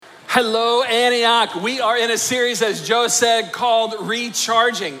Hello, Antioch. We are in a series, as Joe said, called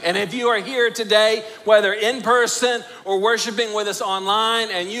Recharging. And if you are here today, whether in person or worshiping with us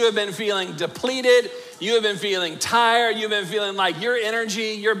online, and you have been feeling depleted, you have been feeling tired, you've been feeling like your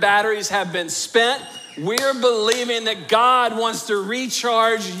energy, your batteries have been spent, we're believing that God wants to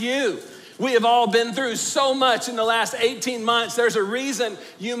recharge you. We have all been through so much in the last 18 months. There's a reason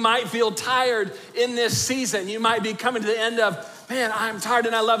you might feel tired in this season. You might be coming to the end of, man, I'm tired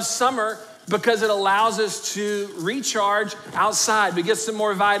and I love summer because it allows us to recharge outside. We get some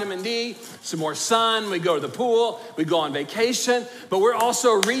more vitamin D, some more sun, we go to the pool, we go on vacation, but we're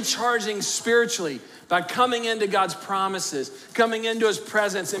also recharging spiritually by coming into God's promises, coming into his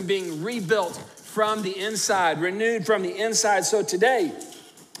presence and being rebuilt from the inside, renewed from the inside. So today,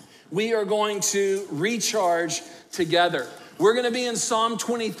 we are going to recharge together. We're going to be in Psalm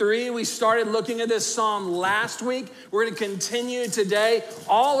 23. We started looking at this psalm last week. We're going to continue today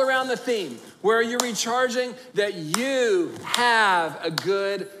all around the theme. Where are you recharging? That you have a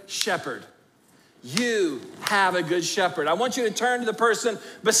good shepherd. You have a good shepherd. I want you to turn to the person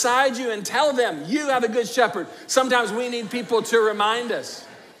beside you and tell them you have a good shepherd. Sometimes we need people to remind us.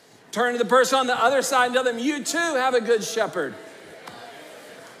 Turn to the person on the other side and tell them you too have a good shepherd.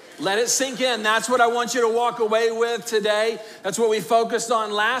 Let it sink in. That's what I want you to walk away with today. That's what we focused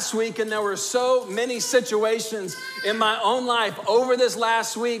on last week. And there were so many situations in my own life over this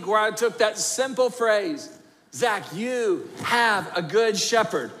last week where I took that simple phrase, Zach, you have a good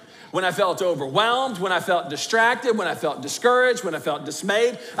shepherd. When I felt overwhelmed, when I felt distracted, when I felt discouraged, when I felt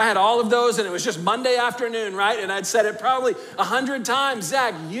dismayed, I had all of those and it was just Monday afternoon, right? And I'd said it probably 100 times,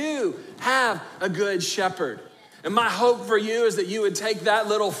 Zach, you have a good shepherd. And my hope for you is that you would take that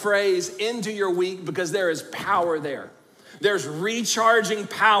little phrase into your week because there is power there. There's recharging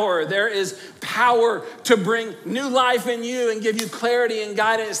power. There is power to bring new life in you and give you clarity and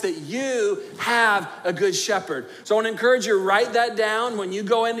guidance that you have a good shepherd. So I want to encourage you, write that down when you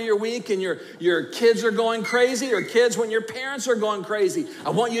go into your week and your kids are going crazy, or kids when your parents are going crazy. I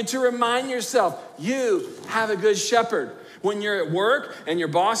want you to remind yourself, you have a good shepherd. When you're at work and your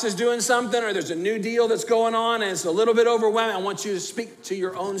boss is doing something or there's a new deal that's going on and it's a little bit overwhelming, I want you to speak to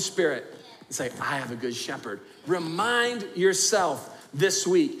your own spirit and say, I have a good shepherd. Remind yourself this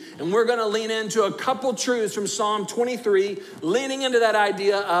week. And we're going to lean into a couple truths from Psalm 23, leaning into that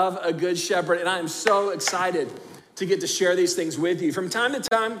idea of a good shepherd. And I am so excited to get to share these things with you. From time to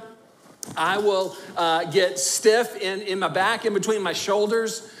time, I will get stiff in my back, in between my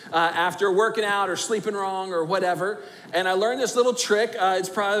shoulders, after working out or sleeping wrong or whatever. And I learned this little trick. It's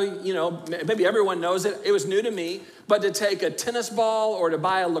probably, maybe everyone knows it. It was new to me. But to take a tennis ball or to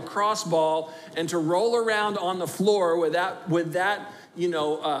buy a lacrosse ball and to roll around on the floor with that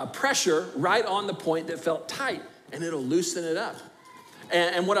pressure right on the point that felt tight. And it'll loosen it up.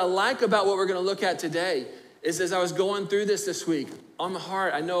 And what I like about what we're going to look at today is, as I was going through this week, on my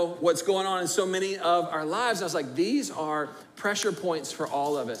heart, I know what's going on in so many of our lives. I was like, these are pressure points for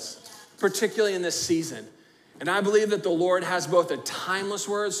all of us, particularly in this season. And I believe that the Lord has both a timeless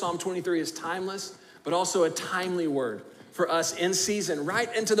word, Psalm 23 is timeless, but also a timely word for us in season,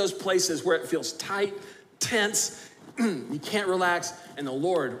 right into those places where it feels tight, tense, you can't relax, and the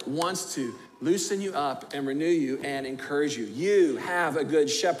Lord wants to loosen you up and renew you and encourage you. You have a good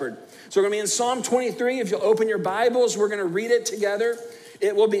shepherd. So we're going to be in Psalm 23. If you'll open your Bibles, we're going to read it together.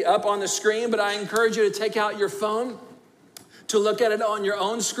 It will be up on the screen, but I encourage you to take out your phone, to look at it on your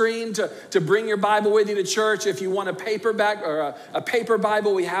own screen, to bring your Bible with you to church. If you want a paperback or a paper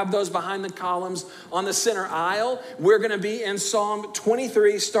Bible, we have those behind the columns on the center aisle. We're going to be in Psalm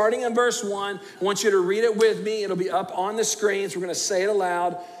 23, starting in verse 1. I want you to read it with me. It'll be up on the screen, so we're going to say it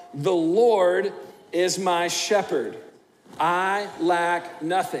aloud. The Lord is my shepherd. I lack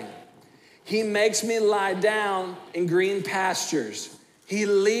nothing. He makes me lie down in green pastures. He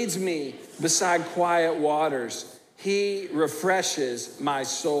leads me beside quiet waters. He refreshes my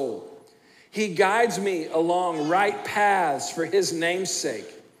soul. He guides me along right paths for his name's sake.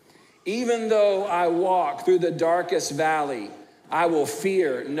 Even though I walk through the darkest valley, I will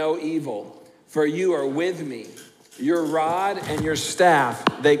fear no evil, for you are with me. Your rod and your staff,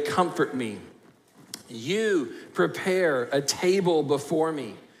 they comfort me. You prepare a table before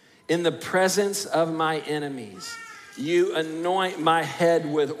me in the presence of my enemies. You anoint my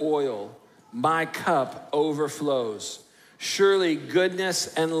head with oil. My cup overflows. Surely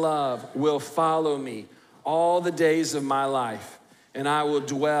goodness and love will follow me all the days of my life, and I will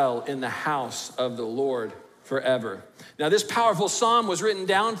dwell in the house of the Lord forever. Now, this powerful psalm was written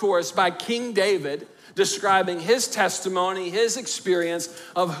down for us by King David, describing his testimony, his experience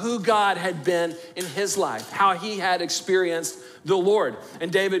of who God had been in his life, how he had experienced the Lord.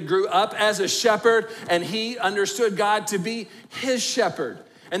 And David grew up as a shepherd, and he understood God to be his shepherd,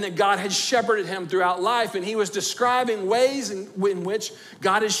 and that God had shepherded him throughout life, and he was describing ways in which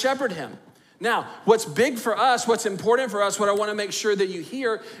God has shepherded him. Now, what's big for us, what's important for us, what I want to make sure that you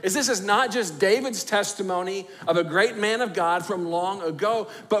hear is this is not just David's testimony of a great man of God from long ago,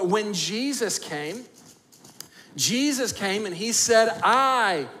 but when Jesus came and he said,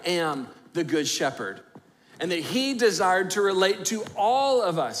 I am the good shepherd, and that he desired to relate to all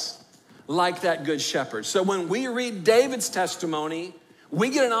of us like that good shepherd. So when we read David's testimony, we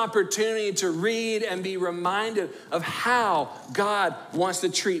get an opportunity to read and be reminded of how God wants to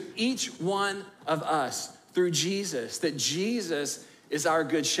treat each one of us through Jesus, that Jesus is our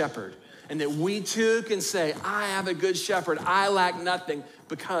good shepherd, and that we too can say, I have a good shepherd. I lack nothing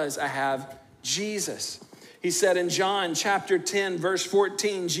because I have Jesus. He said in John chapter 10, verse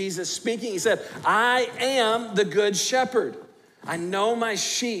 14, Jesus speaking, he said, I am the good shepherd. I know my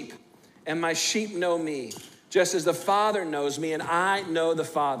sheep, and my sheep know me, just as the Father knows me, and I know the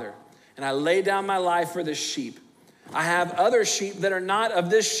Father. And I lay down my life for the sheep. I have other sheep that are not of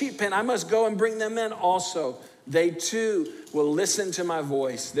this sheep pen. I must go and bring them in also. They too will listen to my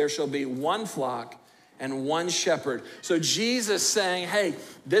voice. There shall be one flock and one shepherd. So Jesus saying, hey,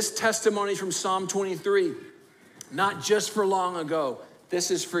 this testimony from Psalm 23, not just for long ago.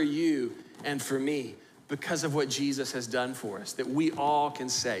 This is for you and for me because of what Jesus has done for us, that we all can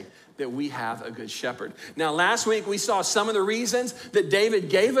say that we have a good shepherd. Now, last week we saw some of the reasons that David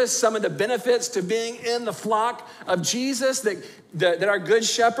gave us, some of the benefits to being in the flock of Jesus, that our good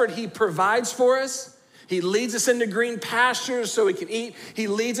shepherd, he provides for us. He leads us into green pastures so we can eat. He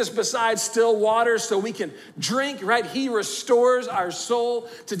leads us beside still waters so we can drink, right? He restores our soul.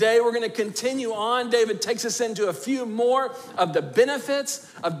 Today we're going to continue on. David takes us into a few more of the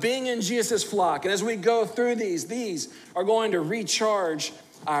benefits of being in Jesus' flock. And as we go through these are going to recharge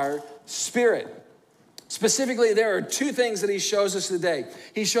our spirit. Specifically, there are two things that he shows us today.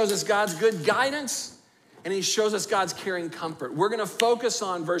 He shows us God's good guidance, and he shows us God's caring comfort. We're going to focus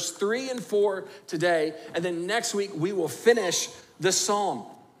on verse 3 and 4 today, and then next week we will finish the psalm.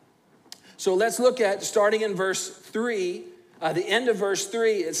 So let's look at, starting in verse 3, the end of verse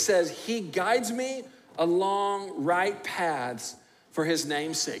 3, it says, he guides me along right paths for his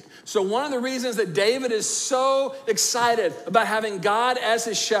name's sake. So one of the reasons that David is so excited about having God as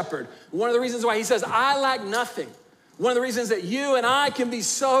his shepherd, one of the reasons why he says, I lack nothing, one of the reasons that you and I can be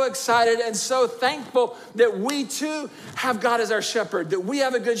so excited and so thankful that we too have God as our shepherd, that we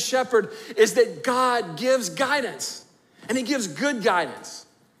have a good shepherd, is that God gives guidance, and he gives good guidance.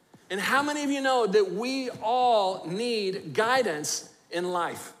 And how many of you know that we all need guidance in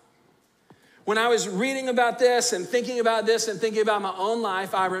life? When I was reading about this and thinking about this and thinking about my own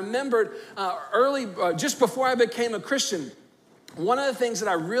life, I remembered just before I became a Christian, one of the things that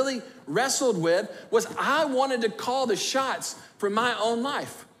I really wrestled with was I wanted to call the shots for my own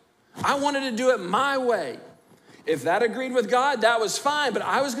life. I wanted to do it my way. If that agreed with God, that was fine, but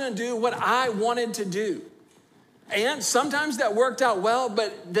I was going to do what I wanted to do. And sometimes that worked out well,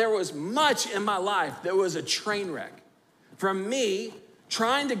 but there was much in my life that was a train wreck from me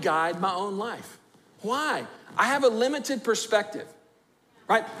trying to guide my own life. Why? I have a limited perspective.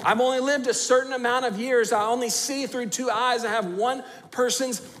 Right? I've only lived a certain amount of years. I only see through two eyes. I have one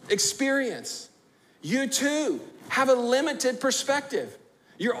person's experience. You too have a limited perspective.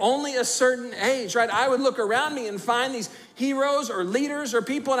 You're only a certain age, right? I would look around me and find these heroes or leaders or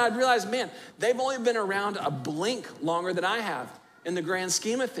people, and I'd realize, man, they've only been around a blink longer than I have in the grand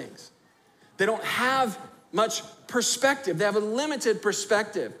scheme of things. They don't have much perspective. They have a limited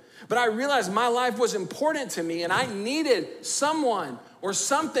perspective. But I realized my life was important to me, and I needed someone or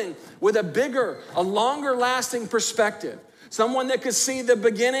something with a bigger, a longer lasting perspective. Someone that could see the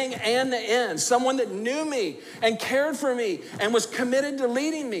beginning and the end. Someone that knew me and cared for me and was committed to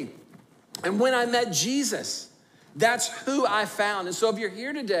leading me. And when I met Jesus, that's who I found. And so if you're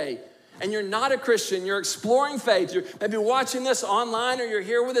here today and you're not a Christian, you're exploring faith, you're maybe watching this online or you're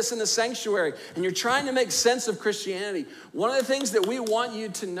here with us in the sanctuary and you're trying to make sense of Christianity, one of the things that we want you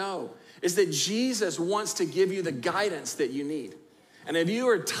to know is that Jesus wants to give you the guidance that you need. And if you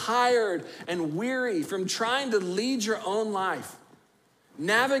are tired and weary from trying to lead your own life,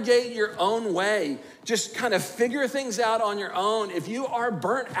 navigate your own way, just kind of figure things out on your own, if you are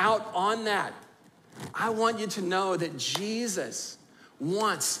burnt out on that, I want you to know that Jesus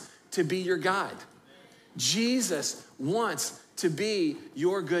wants to be your guide. Jesus wants to be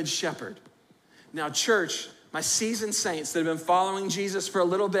your good shepherd. Now, church, my seasoned saints that have been following Jesus for a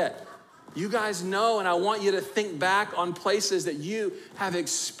little bit, you guys know, and I want you to think back on places that you have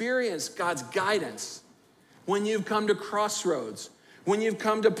experienced God's guidance. When you've come to crossroads, when you've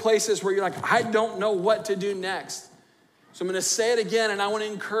come to places where you're like, I don't know what to do next. So I'm going to say it again, and I want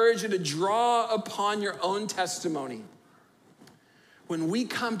to encourage you to draw upon your own testimony. When we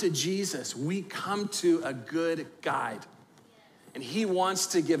come to Jesus, we come to a good guide, and he wants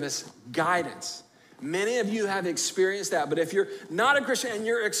to give us guidance. Many of you have experienced that, but if you're not a Christian and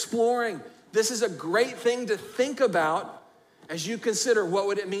you're exploring, this is a great thing to think about as you consider what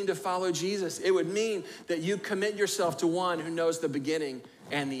would it mean to follow Jesus. It would mean that you commit yourself to one who knows the beginning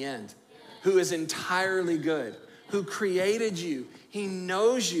and the end, who is entirely good, who created you. He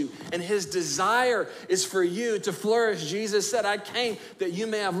knows you, and his desire is for you to flourish. Jesus said, I came that you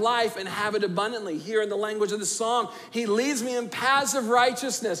may have life and have it abundantly. Here in the language of the psalm, he leads me in paths of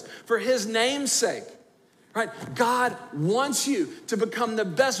righteousness for his name's sake. Right? God wants you to become the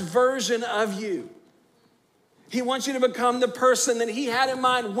best version of you. He wants you to become the person that he had in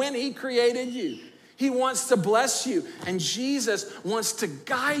mind when he created you. He wants to bless you, and Jesus wants to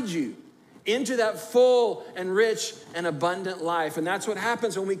guide you into that full and rich and abundant life. And that's what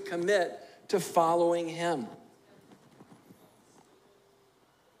happens when we commit to following him.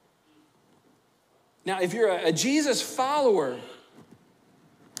 Now, if you're a Jesus follower,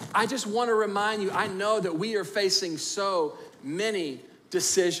 I just want to remind you, I know that we are facing so many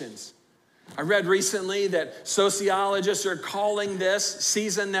decisions. I read recently that sociologists are calling this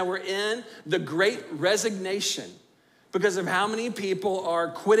season that we're in the Great Resignation, because of how many people are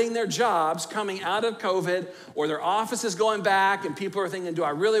quitting their jobs coming out of COVID, or their office is going back, and people are thinking, do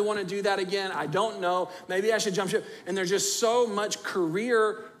I really want to do that again? I don't know. Maybe I should jump ship. And there's just so much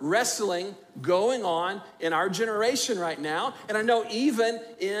career wrestling going on in our generation right now, and I know even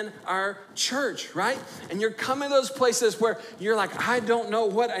in our church, right? And you're coming to those places where you're like, I don't know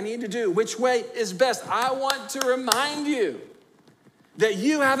what I need to do. Which way is best? I want to remind you that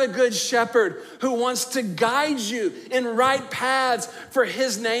you have a good shepherd who wants to guide you in right paths for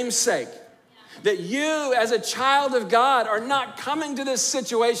his name's sake. That you, as a child of God, are not coming to this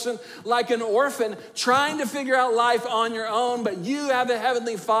situation like an orphan trying to figure out life on your own, but you have a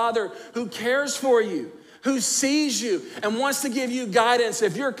heavenly Father who cares for you, who sees you and wants to give you guidance.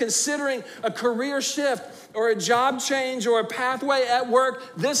 If you're considering a career shift or a job change or a pathway at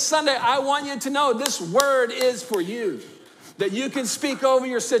work, this Sunday, I want you to know this word is for you. That you can speak over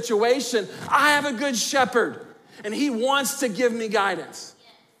your situation. I have a good shepherd, and he wants to give me guidance.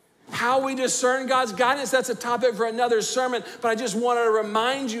 How we discern God's guidance, that's a topic for another sermon, but I just wanted to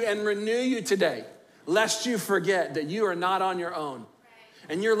remind you and renew you today, lest you forget that you are not on your own.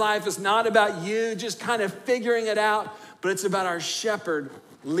 And your life is not about you just kind of figuring it out, but it's about our shepherd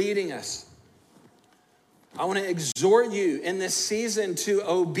leading us. I want to exhort you in this season to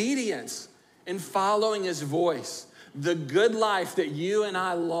obedience in following his voice. The good life that you and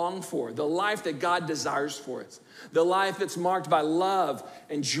I long for, the life that God desires for us, the life that's marked by love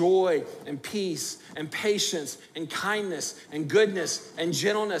and joy and peace and patience and kindness and goodness and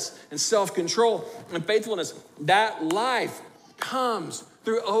gentleness and self-control and faithfulness. That life comes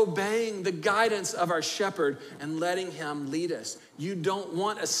through obeying the guidance of our shepherd and letting him lead us. You don't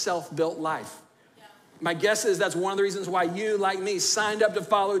want a self-built life. My guess is that's one of the reasons why you, like me, signed up to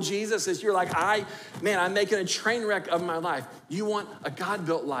follow Jesus, is you're like, I'm making a train wreck of my life. You want a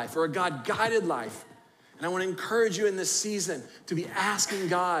God-built life or a God-guided life. And I want to encourage you in this season to be asking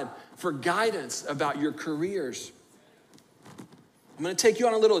God for guidance about your careers. I'm going to take you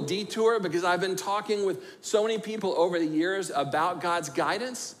on a little detour because I've been talking with so many people over the years about God's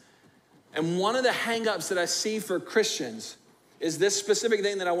guidance. And one of the hang-ups that I see for Christians is this specific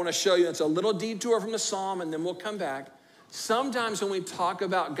thing that I want to show you. It's a little detour from the psalm, and then we'll come back. Sometimes when we talk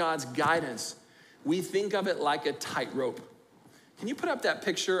about God's guidance, we think of it like a tightrope. Can you put up that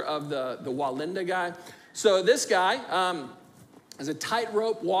picture of the Walinda guy? So this guy is a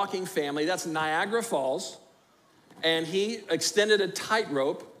tightrope walking family. That's Niagara Falls. And he extended a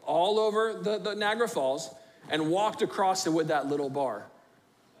tightrope all over the Niagara Falls and walked across it with that little bar.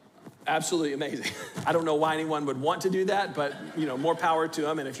 Absolutely amazing. I don't know why anyone would want to do that, but more power to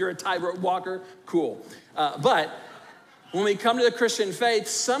them. And if you're a tightrope walker, cool. But when we come to the Christian faith,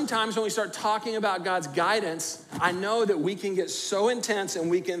 sometimes when we start talking about God's guidance, I know that we can get so intense and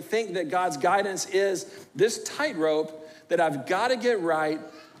we can think that God's guidance is this tightrope that I've got to get right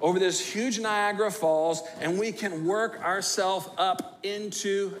over this huge Niagara Falls, and we can work ourselves up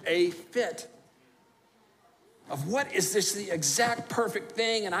into a fit of what is this the exact perfect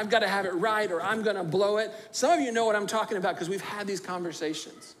thing, and I've got to have it right or I'm going to blow it. Some of you know what I'm talking about because we've had these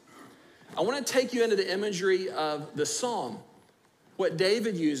conversations. I want to take you into the imagery of the psalm, what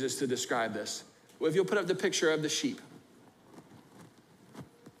David uses to describe this. Well, if you'll put up the picture of the sheep.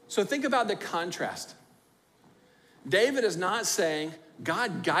 So think about the contrast. David is not saying,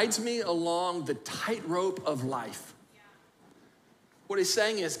 God guides me along the tightrope of life. What he's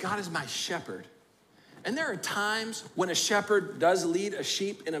saying is, God is my shepherd. And there are times when a shepherd does lead a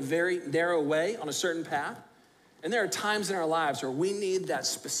sheep in a very narrow way on a certain path. And there are times in our lives where we need that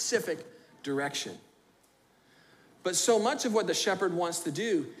specific direction. But so much of what the shepherd wants to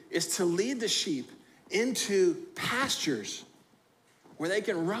do is to lead the sheep into pastures where they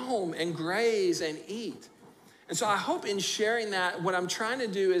can roam and graze and eat. And so I hope in sharing that, what I'm trying to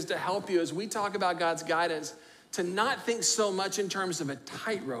do is to help you as we talk about God's guidance, to not think so much in terms of a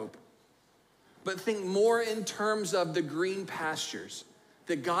tightrope, but think more in terms of the green pastures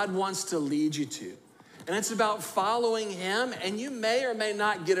that God wants to lead you to. And it's about following him, and you may or may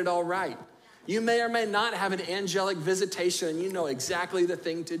not get it all right. You may or may not have an angelic visitation and you know exactly the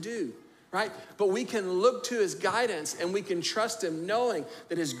thing to do, right? But we can look to his guidance and we can trust him knowing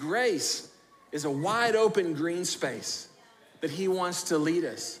that his grace is a wide open green space that he wants to lead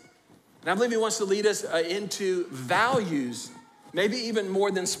us. And I believe he wants to lead us into values, maybe even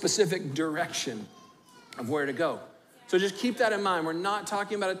more than specific direction of where to go. So just keep that in mind. We're not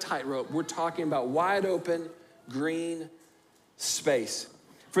talking about a tightrope. We're talking about wide open green space.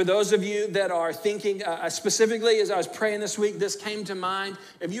 For those of you that are thinking, specifically as I was praying this week, this came to mind.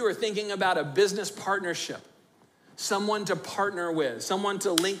 If you were thinking about a business partnership, someone to partner with, someone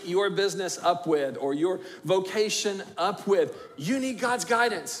to link your business up with or your vocation up with, you need God's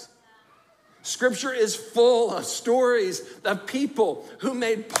guidance. Scripture is full of stories of people who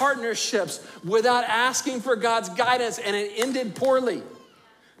made partnerships without asking for God's guidance and it ended poorly.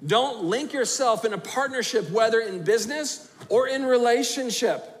 Don't link yourself in a partnership, whether in business or in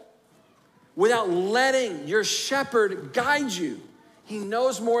relationship, without letting your shepherd guide you. He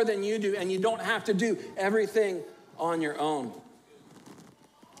knows more than you do, and you don't have to do everything on your own.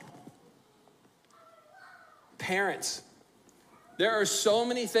 Parents, there are so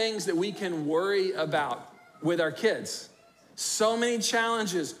many things that we can worry about with our kids. So many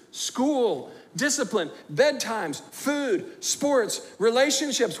challenges, school, discipline, bedtimes, food, sports,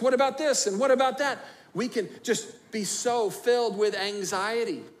 relationships. What about this and what about that? We can just be so filled with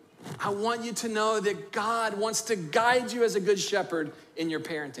anxiety. I want you to know that God wants to guide you as a good shepherd in your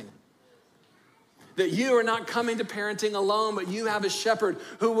parenting. That you are not coming to parenting alone, but you have a shepherd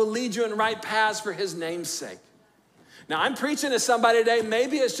who will lead you in right paths for his name's sake. Now, I'm preaching to somebody today.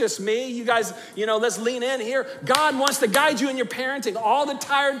 Maybe it's just me. You guys, let's lean in here. God wants to guide you in your parenting. All the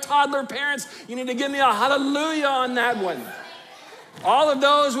tired toddler parents, you need to give me a hallelujah on that one. All of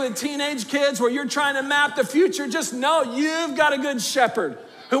those with teenage kids where you're trying to map the future, just know you've got a good shepherd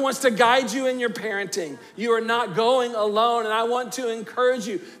who wants to guide you in your parenting. You are not going alone. And I want to encourage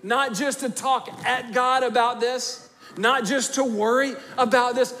you not just to talk at God about this, not just to worry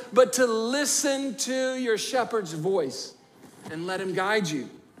about this, but to listen to your shepherd's voice and let him guide you.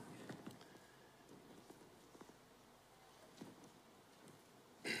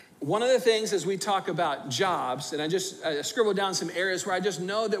 One of the things as we talk about jobs, and I scribbled down some areas where I just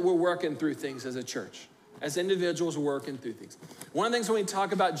know that we're working through things as a church, as individuals working through things. One of the things when we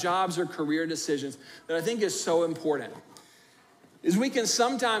talk about jobs or career decisions that I think is so important is we can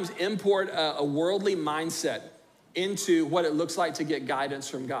sometimes import a worldly mindset into what it looks like to get guidance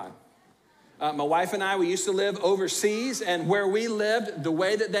from God. My wife and I, we used to live overseas, and where we lived, the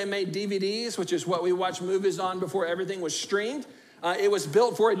way that they made DVDs, which is what we watched movies on before everything was streamed, it was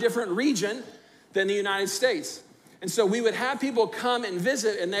built for a different region than the United States. And so we would have people come and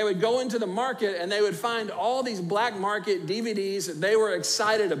visit, and they would go into the market, and they would find all these black market DVDs that they were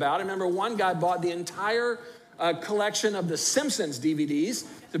excited about. I remember one guy bought the entire collection of the Simpsons DVDs,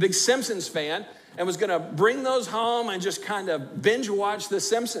 the big Simpsons fan, and was gonna bring those home and just kind of binge watch The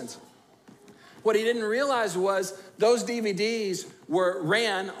Simpsons. What he didn't realize was those DVDs were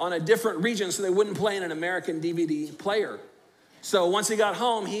ran on a different region, so they wouldn't play in an American DVD player. So once he got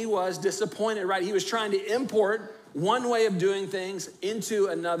home, he was disappointed, right? He was trying to import one way of doing things into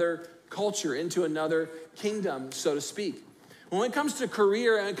another culture, into another kingdom, so to speak. When it comes to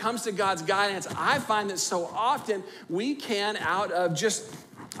career and it comes to God's guidance, I find that so often we can, out of just,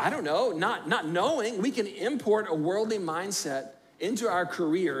 not knowing, we can import a worldly mindset into our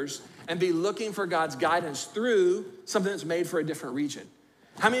careers and be looking for God's guidance through something that's made for a different region.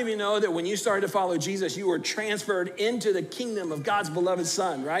 How many of you know that when you started to follow Jesus, you were transferred into the kingdom of God's beloved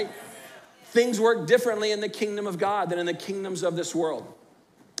Son, right? Things work differently in the kingdom of God than in the kingdoms of this world.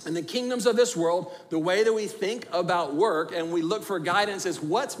 In the kingdoms of this world, the way that we think about work and we look for guidance is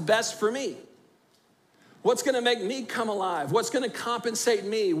what's best for me? What's gonna make me come alive? What's gonna compensate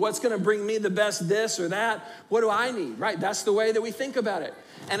me? What's gonna bring me the best this or that? What do I need, right? That's the way that we think about it.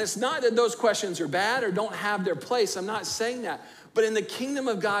 And it's not that those questions are bad or don't have their place. I'm not saying that. But in the kingdom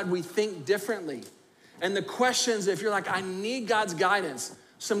of God, we think differently. And the questions, if you're like, I need God's guidance,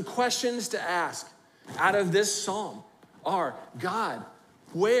 some questions to ask out of this psalm are, God,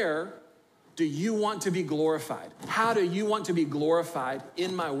 where do you want to be glorified? How do you want to be glorified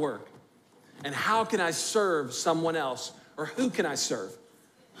in my work? And how can I serve someone else? Or who can I serve?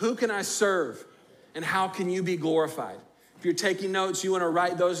 Who can I serve? And how can you be glorified? If you're taking notes, you want to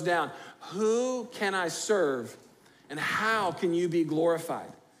write those down. Who can I serve? And how can you be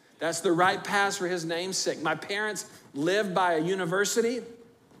glorified? That's the right path for his name's sake. My parents lived by a university.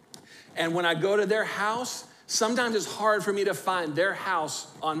 And when I go to their house, sometimes it's hard for me to find their house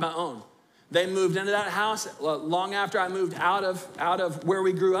on my own. They moved into that house long after I moved out of where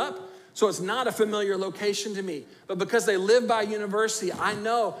we grew up. So it's not a familiar location to me. But because they live by a university, I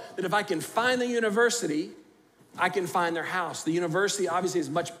know that if I can find the university, I can find their house. The university obviously is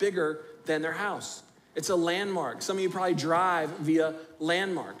much bigger than their house. It's a landmark. Some of you probably drive via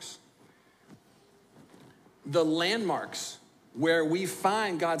landmarks. The landmarks where we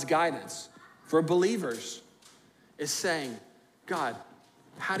find God's guidance for believers is saying, God,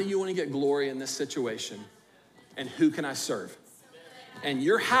 how do you want to get glory in this situation? And who can I serve? And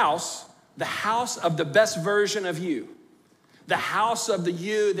your house, the house of the best version of you, the house of the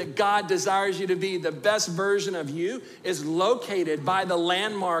you that God desires you to be, the best version of you is located by the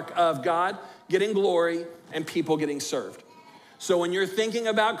landmark of God getting glory and people getting served. So when you're thinking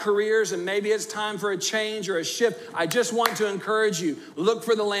about careers and maybe it's time for a change or a shift, I just want to encourage you, look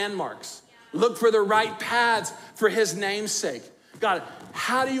for the landmarks. Look for the right paths for his name's sake. God,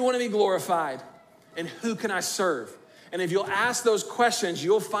 how do you want to be glorified? And who can I serve? And if you'll ask those questions,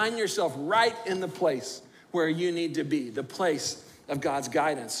 you'll find yourself right in the place where you need to be, the place of God's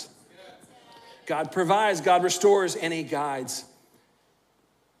guidance. God provides, God restores, and he guides.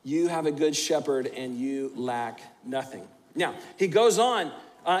 You have a good shepherd and you lack nothing. Now, he goes on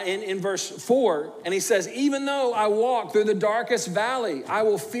in verse 4, and he says, even though I walk through the darkest valley, I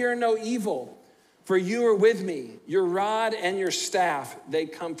will fear no evil, for you are with me. Your rod and your staff, they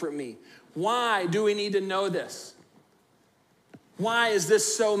comfort me. Why do we need to know this? Why is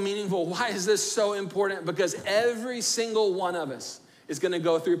this so meaningful? Why is this so important? Because every single one of us is going to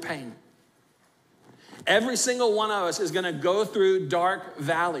go through pain. Every single one of us is going to go through dark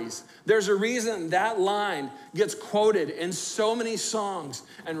valleys. There's a reason that line gets quoted in so many songs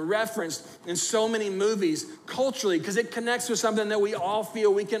and referenced in so many movies culturally, because it connects with something that we all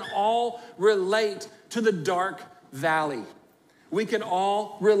feel. We can all relate to the dark valley. We can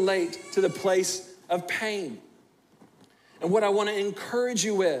all relate to the place of pain. And what I want to encourage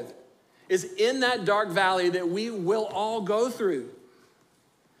you with is in that dark valley that we will all go through,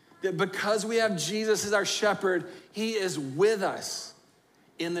 that because we have Jesus as our shepherd, he is with us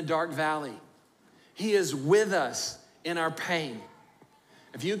in the dark valley. He is with us in our pain.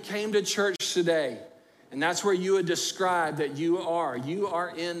 If you came to church today, and that's where you would describe that you are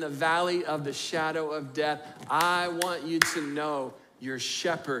in the valley of the shadow of death, I want you to know your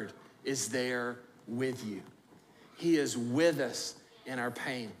shepherd is there with you. He is with us in our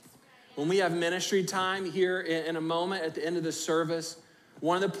pain. When we have ministry time here in a moment at the end of the service,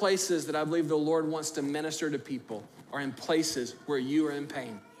 one of the places that I believe the Lord wants to minister to people are in places where you are in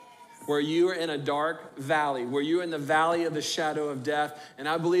pain, where you are in a dark valley, where you're in the valley of the shadow of death. And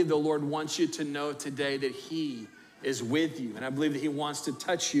I believe the Lord wants you to know today that he is with you. And I believe that he wants to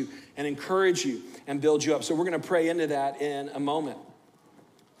touch you and encourage you and build you up. So we're going to pray into that in a moment.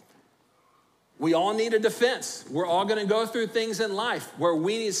 We all need a defense. We're all going to go through things in life where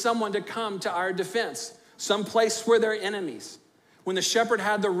we need someone to come to our defense, some place where they're enemies. When the shepherd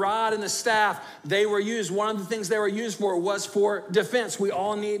had the rod and the staff, they were used. One of the things they were used for was for defense. We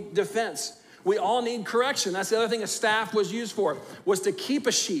all need defense. We all need correction. That's the other thing a staff was used for, was to keep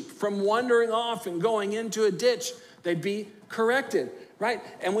a sheep from wandering off and going into a ditch. They'd be corrected, right?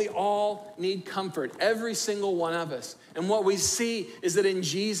 And we all need comfort, every single one of us. And what we see is that in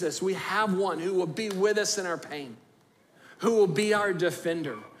Jesus, we have one who will be with us in our pain, who will be our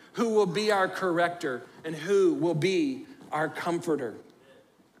defender, who will be our corrector, and who will be our comforter.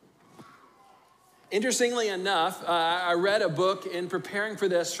 Interestingly enough, I read a book in preparing for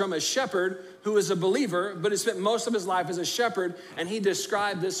this from a shepherd who is a believer, but has spent most of his life as a shepherd, and he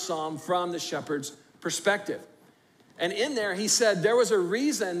described this psalm from the shepherd's perspective. And in there, he said there was a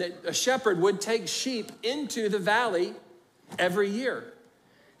reason that a shepherd would take sheep into the valley every year.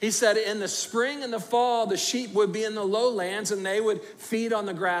 He said in the spring and the fall, the sheep would be in the lowlands and they would feed on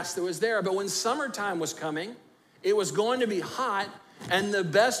the grass that was there. But when summertime was coming, it was going to be hot, and the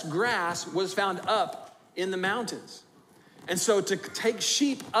best grass was found up in the mountains. And so to take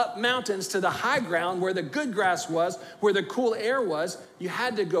sheep up mountains to the high ground where the good grass was, where the cool air was, you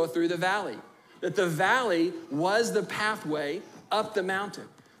had to go through the valley. That the valley was the pathway up the mountain.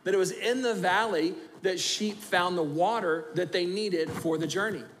 That it was in the valley that sheep found the water that they needed for the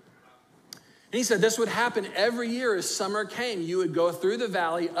journey. And he said this would happen every year as summer came. You would go through the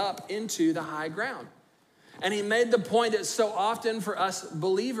valley up into the high ground. And he made the point that so often for us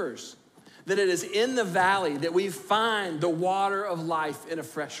believers, that it is in the valley that we find the water of life in a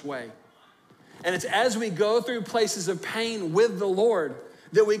fresh way. And it's as we go through places of pain with the Lord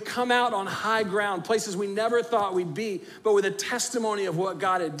that we come out on high ground, places we never thought we'd be, but with a testimony of what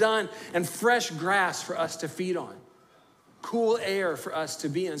God had done and fresh grass for us to feed on, cool air for us to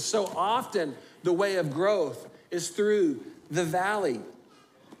be in. So often the way of growth is through the valley.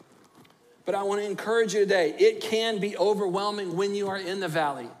 But I want to encourage you today, it can be overwhelming when you are in the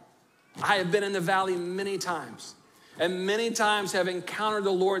valley. I have been in the valley many times, and many times have encountered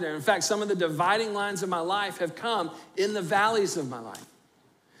the Lord there. In fact, some of the dividing lines of my life have come in the valleys of my life.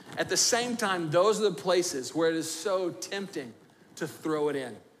 At the same time, those are the places where it is so tempting to throw it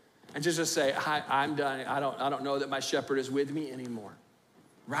in and just say, I'm done. I don't know that my shepherd is with me anymore.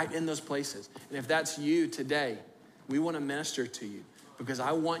 Right in those places. And if that's you today, we want to minister to you, because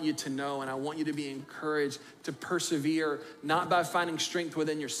I want you to know and I want you to be encouraged to persevere, not by finding strength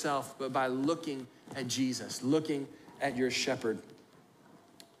within yourself, but by looking at Jesus, looking at your shepherd.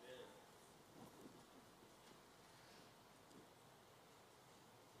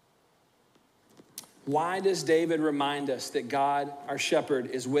 Why does David remind us that God, our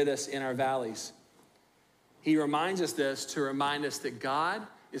shepherd, is with us in our valleys? He reminds us this to remind us that God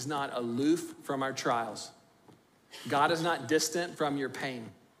is not aloof from our trials. God is not distant from your pain.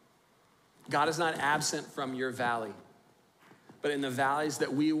 God is not absent from your valley. But in the valleys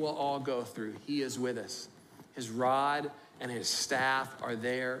that we will all go through, he is with us. His rod and his staff are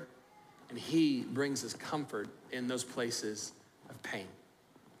there, and he brings us comfort in those places of pain.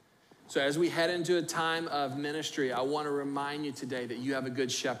 So as we head into a time of ministry, I want to remind you today that you have a good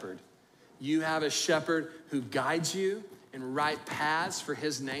shepherd. You have a shepherd who guides you in right paths for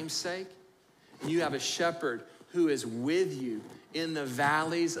his name's sake. You have a shepherd who is with you in the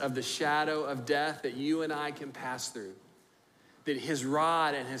valleys of the shadow of death that you and I can pass through. That his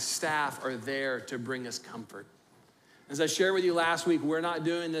rod and his staff are there to bring us comfort. As I shared with you last week, we're not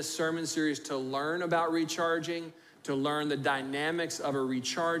doing this sermon series to learn about recharging, to learn the dynamics of a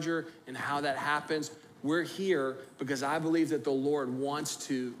recharger and how that happens. We're here because I believe that the Lord wants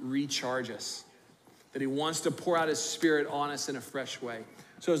to recharge us, that he wants to pour out his spirit on us in a fresh way.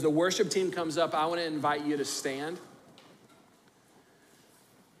 So as the worship team comes up, I want to invite you to stand.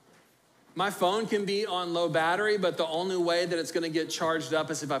 My phone can be on low battery, but the only way that it's going to get charged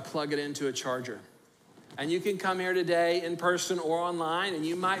up is if I plug it into a charger. And you can come here today in person or online, and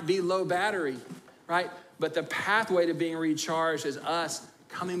you might be low battery, right? But the pathway to being recharged is us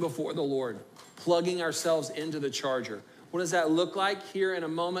coming before the Lord, plugging ourselves into the charger. What does that look like? Here in a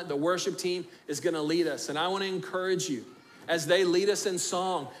moment, the worship team is going to lead us. And I want to encourage you, as they lead us in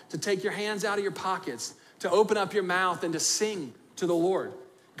song, to take your hands out of your pockets, to open up your mouth and to sing to the Lord.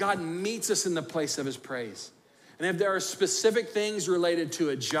 God meets us in the place of his praise. And if there are specific things related to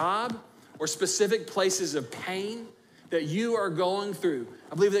a job or specific places of pain that you are going through,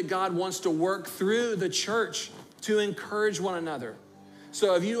 I believe that God wants to work through the church to encourage one another.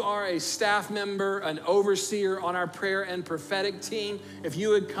 So if you are a staff member, an overseer on our prayer and prophetic team, if you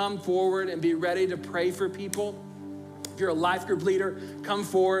would come forward and be ready to pray for people. If you're a life group leader, come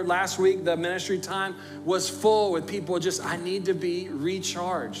forward. Last week, the ministry time was full with people just, I need to be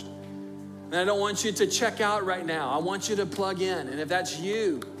recharged. And I don't want you to check out right now. I want you to plug in. And if that's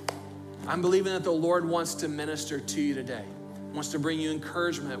you, I'm believing that the Lord wants to minister to you today. Wants to bring you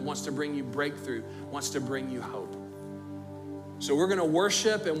encouragement, wants to bring you breakthrough, wants to bring you hope. So we're going to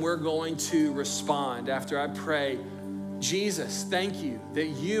worship and we're going to respond after I pray. Jesus, thank you that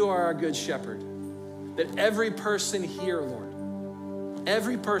you are our good shepherd. That every person here, Lord,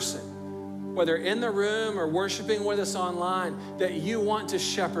 every person, whether in the room or worshiping with us online, that you want to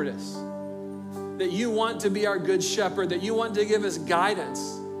shepherd us. That you want to be our good shepherd, that you want to give us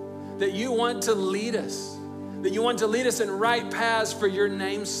guidance, that you want to lead us, that you want to lead us in right paths for your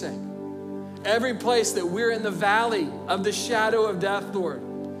name's sake. Every place that we're in the valley of the shadow of death, Lord,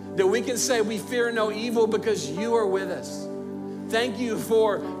 that we can say we fear no evil because you are with us. Thank you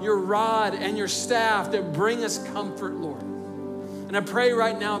for your rod and your staff that bring us comfort, Lord. And I pray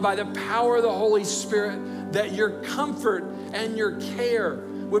right now by the power of the Holy Spirit that your comfort and your care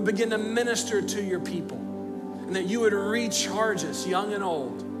would begin to minister to your people, and that you would recharge us, young and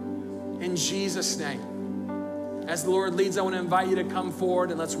old, in Jesus' name. As the Lord leads, I want to invite you to come forward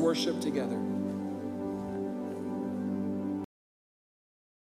and let's worship together.